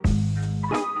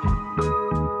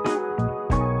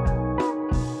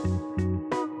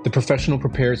The professional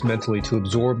prepares mentally to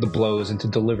absorb the blows and to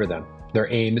deliver them.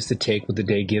 Their aim is to take what the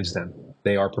day gives them.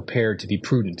 They are prepared to be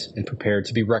prudent and prepared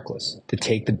to be reckless, to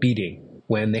take the beating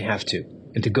when they have to,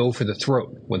 and to go for the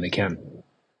throat when they can.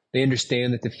 They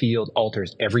understand that the field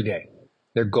alters every day.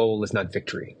 Their goal is not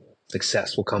victory.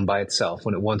 Success will come by itself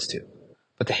when it wants to,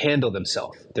 but to handle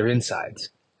themselves, their insides,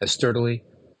 as sturdily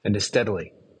and as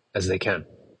steadily as they can.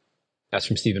 That's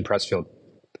from Stephen Pressfield.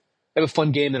 I have a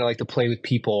fun game that I like to play with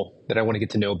people that I want to get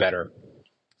to know better.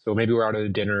 So maybe we're out at a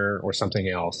dinner or something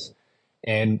else,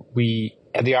 and we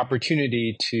have the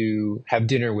opportunity to have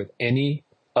dinner with any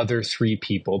other three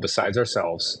people besides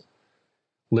ourselves,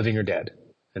 living or dead.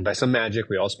 And by some magic,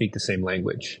 we all speak the same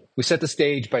language. We set the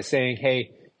stage by saying,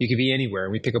 hey, you could be anywhere,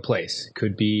 and we pick a place. It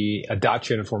could be a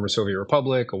dacha in a former Soviet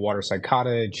republic, a waterside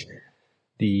cottage,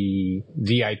 the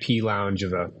VIP lounge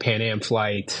of a Pam Am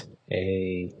flight,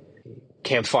 a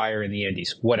campfire in the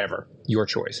Andes, whatever, your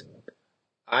choice.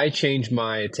 I change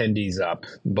my attendees up,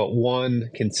 but one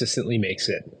consistently makes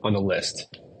it on the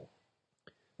list.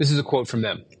 This is a quote from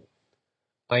them.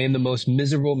 I am the most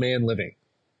miserable man living.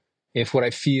 If what I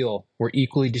feel were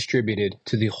equally distributed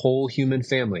to the whole human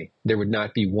family, there would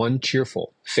not be one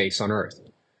cheerful face on earth.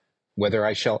 Whether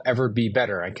I shall ever be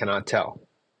better, I cannot tell.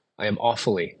 I am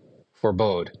awfully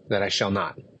forebode that I shall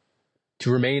not.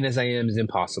 To remain as I am is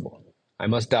impossible. I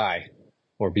must die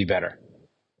or be better.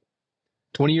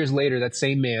 20 years later, that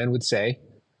same man would say,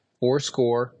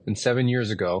 7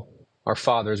 years ago, our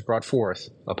fathers brought forth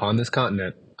upon this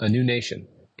continent a new nation,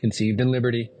 conceived in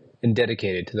liberty and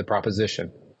dedicated to the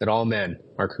proposition that all men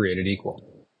are created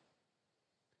equal.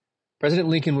 President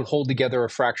Lincoln would hold together a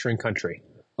fracturing country,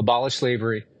 abolish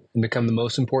slavery, and become the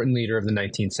most important leader of the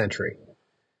 19th century.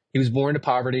 He was born to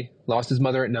poverty, lost his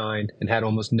mother at 9, and had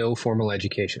almost no formal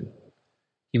education.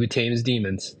 He would tame his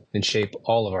demons and shape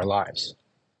all of our lives.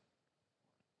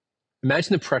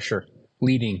 Imagine the pressure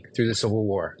leading through the Civil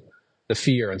War, the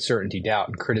fear, uncertainty, doubt,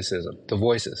 and criticism, the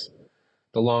voices,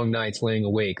 the long nights laying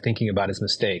awake thinking about his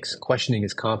mistakes, questioning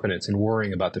his competence, and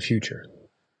worrying about the future.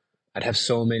 I'd have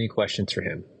so many questions for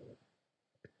him.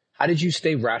 How did you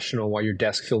stay rational while your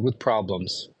desk filled with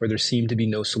problems where there seemed to be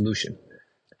no solution?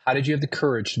 How did you have the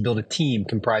courage to build a team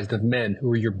comprised of men who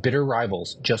were your bitter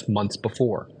rivals just months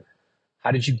before? How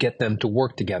did you get them to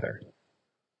work together?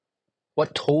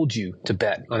 What told you to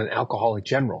bet on an alcoholic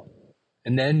general?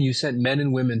 And then you sent men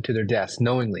and women to their deaths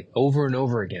knowingly, over and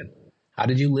over again. How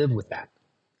did you live with that?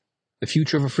 The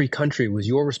future of a free country was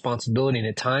your responsibility, and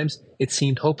at times it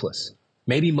seemed hopeless,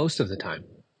 maybe most of the time.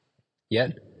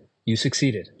 Yet, you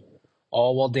succeeded,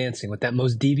 all while dancing with that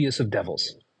most devious of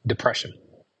devils, depression.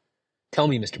 Tell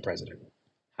me, Mr. President,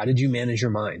 how did you manage your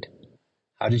mind?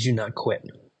 How did you not quit?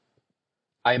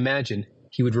 I imagine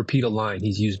he would repeat a line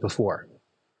he's used before.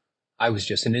 I was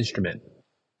just an instrument.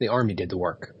 The Army did the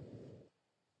work.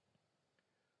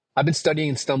 I've been studying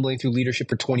and stumbling through leadership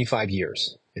for 25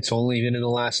 years. It's only been in the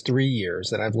last 3 years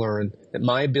that I've learned that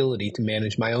my ability to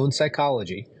manage my own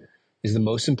psychology is the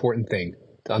most important thing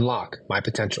to unlock my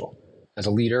potential as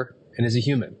a leader and as a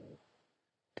human,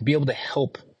 to be able to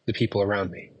help the people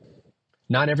around me.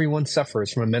 Not everyone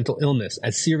suffers from a mental illness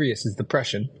as serious as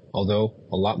depression, although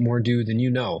a lot more do than you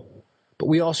know, but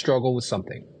we all struggle with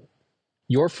something.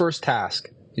 Your first task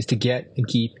is to get and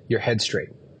keep your head straight.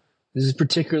 This is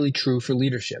particularly true for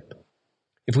leadership.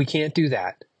 If we can't do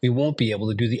that, we won't be able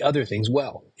to do the other things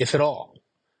well, if at all.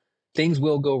 Things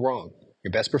will go wrong.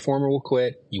 Your best performer will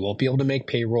quit, you won't be able to make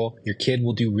payroll, your kid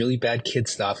will do really bad kid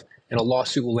stuff, and a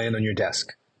lawsuit will land on your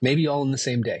desk, maybe all in the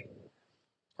same day.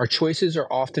 Our choices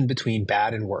are often between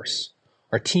bad and worse.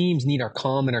 Our teams need our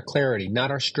calm and our clarity,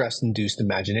 not our stress-induced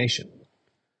imagination.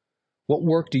 What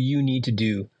work do you need to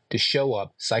do to show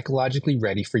up psychologically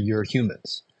ready for your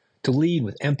humans? To lead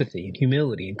with empathy and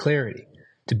humility and clarity,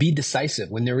 to be decisive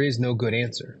when there is no good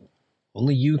answer.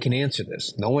 Only you can answer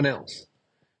this, no one else.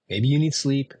 Maybe you need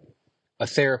sleep, a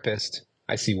therapist,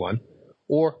 I see one,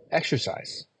 or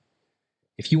exercise.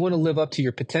 If you want to live up to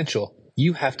your potential,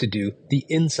 you have to do the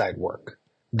inside work.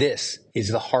 This is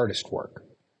the hardest work.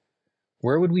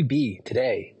 Where would we be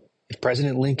today if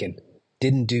President Lincoln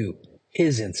didn't do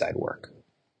his inside work?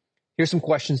 Here's some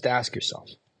questions to ask yourself.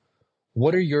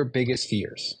 What are your biggest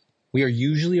fears? We are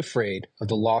usually afraid of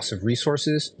the loss of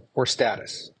resources or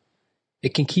status.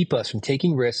 It can keep us from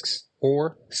taking risks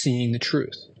or seeing the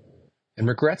truth. And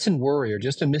regrets and worry are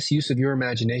just a misuse of your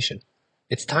imagination.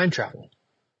 It's time travel.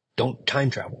 Don't time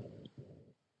travel.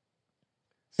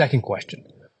 Second question.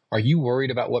 Are you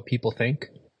worried about what people think?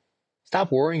 Stop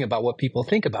worrying about what people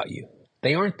think about you.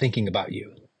 They aren't thinking about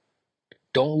you.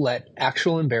 Don't let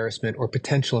actual embarrassment or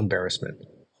potential embarrassment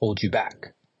hold you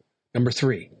back. Number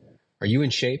 3. Are you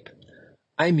in shape?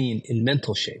 I mean in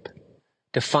mental shape.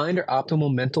 To find our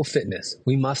optimal mental fitness,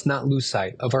 we must not lose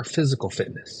sight of our physical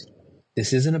fitness.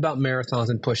 This isn't about marathons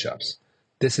and push-ups.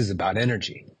 This is about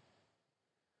energy.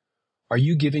 Are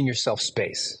you giving yourself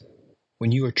space?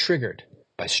 When you are triggered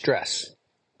by stress,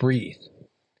 breathe.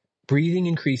 Breathing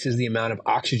increases the amount of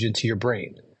oxygen to your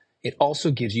brain. It also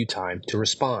gives you time to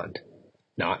respond,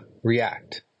 not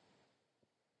react.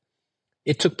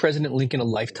 It took President Lincoln a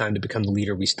lifetime to become the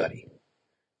leader we study.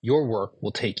 Your work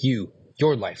will take you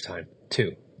your lifetime,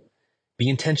 too. Be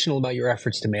intentional about your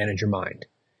efforts to manage your mind.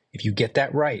 If you get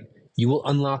that right, you will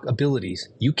unlock abilities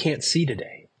you can't see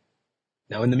today.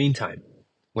 Now, in the meantime,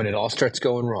 when it all starts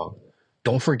going wrong,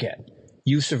 don't forget,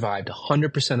 you've survived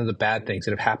 100% of the bad things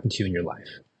that have happened to you in your life.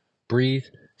 Breathe,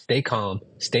 stay calm,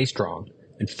 stay strong,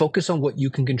 and focus on what you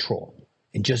can control,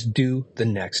 and just do the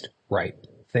next right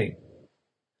thing.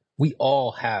 We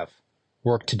all have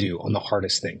work to do on the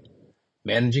hardest thing,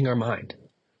 managing our mind.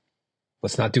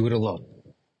 Let's not do it alone.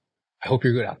 I hope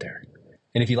you're good out there.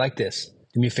 And if you like this,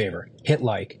 do me a favor, hit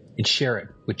like and share it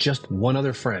with just one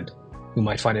other friend who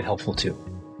might find it helpful too.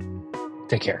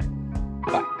 Take care.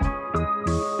 Bye.